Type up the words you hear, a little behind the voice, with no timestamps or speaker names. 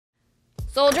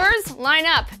Soldiers, line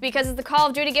up, because it's the Call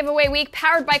of Duty giveaway week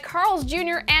powered by Carl's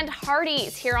Jr. and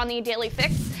Hardee's here on the Daily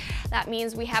Fix. That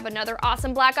means we have another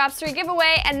awesome Black Ops 3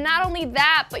 giveaway, and not only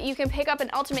that, but you can pick up an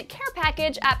Ultimate Care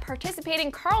Package at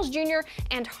participating Carl's Jr.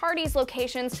 and Hardee's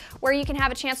locations, where you can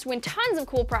have a chance to win tons of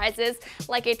cool prizes,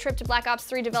 like a trip to Black Ops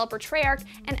 3 developer Treyarch,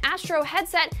 an Astro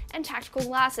headset, and tactical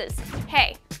glasses.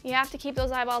 Hey, you have to keep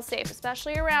those eyeballs safe,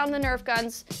 especially around the Nerf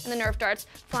guns and the Nerf darts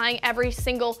flying every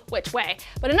single which way.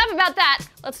 But enough about that,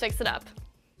 let's fix it up.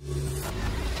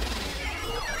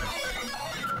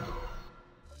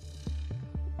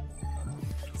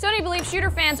 Sony believes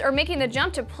shooter fans are making the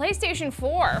jump to PlayStation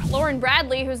 4. Lauren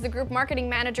Bradley, who's the group marketing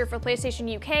manager for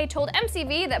PlayStation UK, told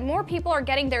MCV that more people are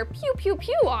getting their pew pew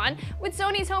pew on with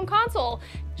Sony's home console.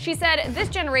 She said, this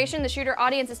generation, the shooter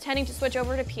audience is tending to switch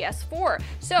over to PS4.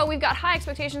 So we've got high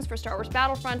expectations for Star Wars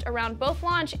Battlefront around both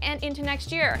launch and into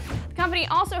next year. The company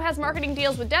also has marketing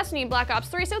deals with Destiny and Black Ops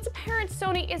 3, so it's apparent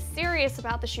Sony is serious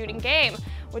about the shooting game,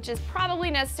 which is probably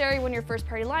necessary when your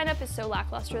first-party lineup is so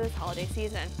lackluster this holiday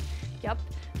season. Yep,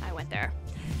 I went there.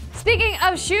 Speaking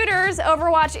of shooters,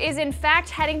 Overwatch is in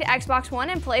fact heading to Xbox One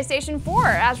and PlayStation 4.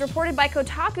 As reported by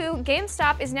Kotaku,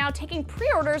 Gamestop is now taking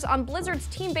pre-orders on Blizzard's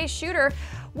team-based shooter,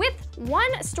 with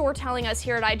one store telling us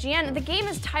here at IGN the game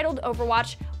is titled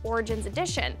Overwatch Origins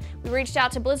Edition. We reached out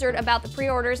to Blizzard about the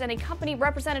pre-orders, and a company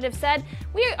representative said,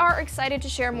 "We are excited to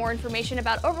share more information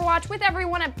about Overwatch with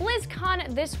everyone at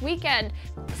BlizzCon this weekend."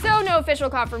 So no official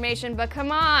confirmation, but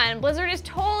come on, Blizzard is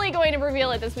totally going to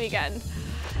reveal it this weekend.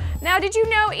 Now, did you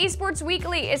know eSports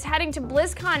Weekly is heading to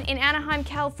BlizzCon in Anaheim,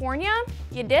 California?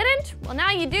 You didn't? Well,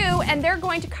 now you do, and they're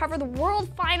going to cover the World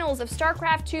Finals of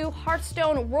StarCraft 2,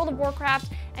 Hearthstone, World of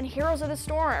Warcraft, and Heroes of the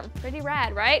Storm. Pretty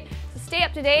rad, right? So stay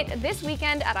up to date this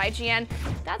weekend at IGN.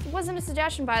 That wasn't a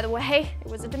suggestion, by the way. It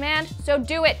was a demand, so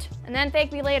do it. And then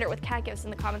thank me later with cat gifts in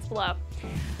the comments below.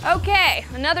 Okay,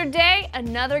 another day,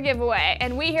 another giveaway.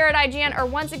 And we here at IGN are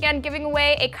once again giving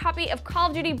away a copy of Call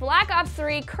of Duty Black Ops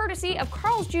 3, courtesy of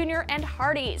Carl's Jr. and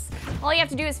Hardee's. All you have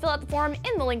to do is fill out the form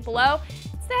in the link below.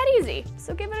 It's that easy,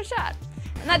 so give it a shot.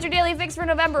 And that's your Daily Fix for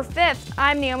November 5th.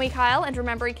 I'm Naomi Kyle, and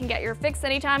remember, you can get your fix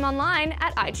anytime online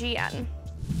at IGN.